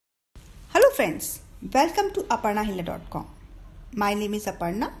Hello friends, welcome to aparnahila.com. My name is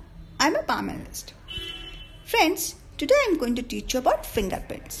Aparna. I'm a palm analyst. Friends, today I'm going to teach you about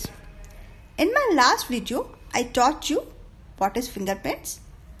fingerprints. In my last video, I taught you what is fingerprints,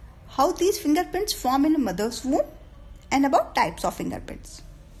 how these fingerprints form in a mother's womb, and about types of fingerprints.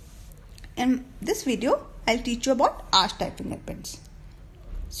 In this video, I'll teach you about arch type fingerprints.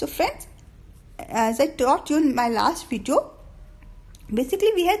 So friends, as I taught you in my last video,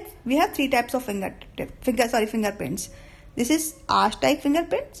 basically we have three types of fingerprints. This is arch type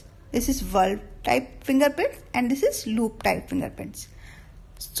fingerprints, this is whorl type fingerprints, and this is loop type fingerprints.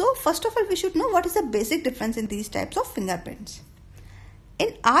 So first of all, we should know what is the basic difference in these types of fingerprints.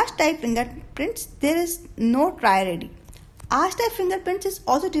 In arch type fingerprints, there is no tri-radi. Arch type fingerprints is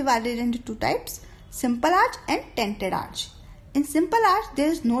also divided into two types, simple arch and tented arch. In simple arch, there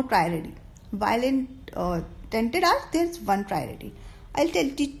is no tri-radi, while in tented arch, there is one tri-radi. I'll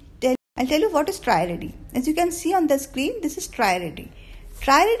tell you what is tri-radi. As you can see on the screen, this is tri-radi.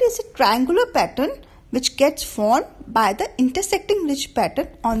 Tri-radi is a triangular pattern which gets formed by the intersecting ridge pattern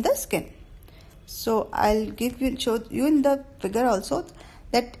on the skin. So I'll show you in the figure also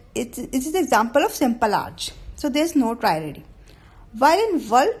that it is an example of simple arch. So there is no tri-radi. While in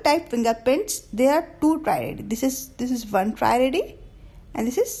whorl type fingerprints, there are two tri-radi. This is one tri-radi and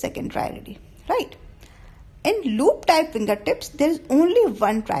this is second tri-radi, right? In loop type fingertips, there is only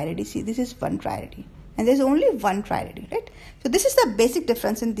one tri-radi. See, this is one tri-radi and there is only one tri-radi, right? So this is the basic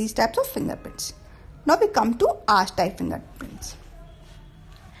difference in these types of fingerprints. Now we come to arch type fingerprints.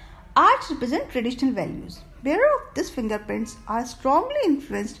 Arch represent traditional values. Bearer of these fingerprints are strongly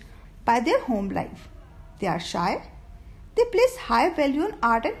influenced by their home life. They are shy. They place high value on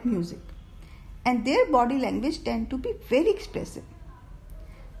art and music, and their body language tend to be very expressive.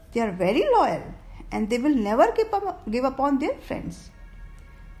 They are very loyal, and they will never give up on their friends.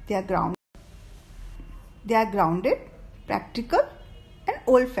 They are grounded, practical, and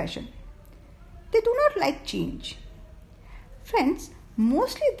old-fashioned. They do not like change. Friends,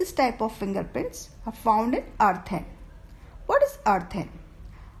 mostly this type of fingerprints are found in earth hand. What is earth hand?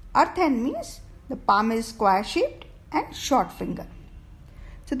 Earth hand means the palm is square-shaped and short finger.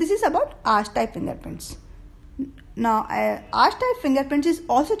 So this is about arch type fingerprints. Now, arch type fingerprints is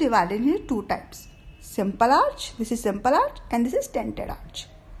also divided into two types. Simple arch, this is simple arch, and this is tented arch.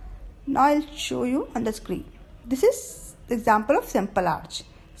 Now I'll show you on the screen. This is the example of simple arch.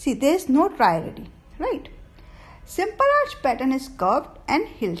 See, there is no tri-radi, right? Simple arch pattern is curved and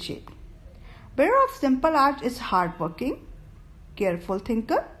hill-shaped. Bearer of simple arch is hardworking, careful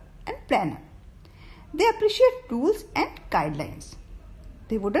thinker, and planner. They appreciate rules and guidelines.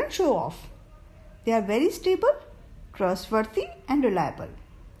 They wouldn't show off. They are very stable, trustworthy, and reliable.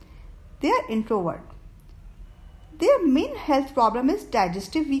 They are introvert. Their main health problem is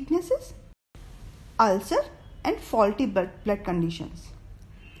digestive weaknesses, ulcer, and faulty blood conditions.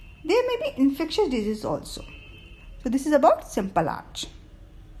 There may be infectious disease also. So this is about simple arch.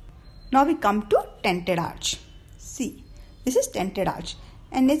 Now we come to tented arch. See, this is tented arch.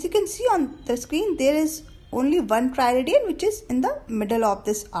 And as you can see on the screen, there is only one tri-radi which is in the middle of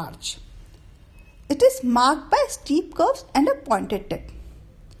this arch. It is marked by steep curves and a pointed tip.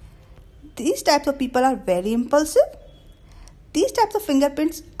 These types of people are very impulsive. These types of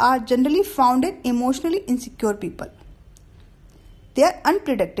fingerprints are generally found in emotionally insecure people. They are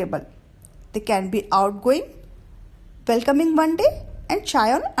unpredictable. They can be outgoing, welcoming one day, and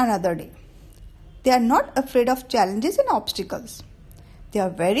shy on another day. They are not afraid of challenges and obstacles. They are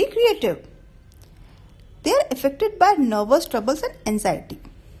very creative. They are affected by nervous troubles and anxiety.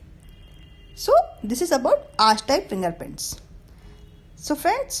 So this is about arch type fingerprints. So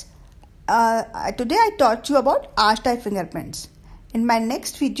friends, today I taught you about arch type fingerprints. In my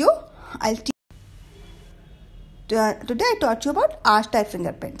next video, today I taught you about arch type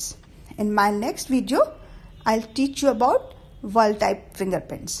fingerprints. In my next video, I'll teach you about whorl type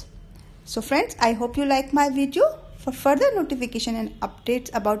fingerprints. So friends, I hope you like my video. For further notification and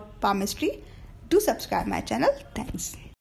updates about palmistry, do subscribe my channel. Thanks.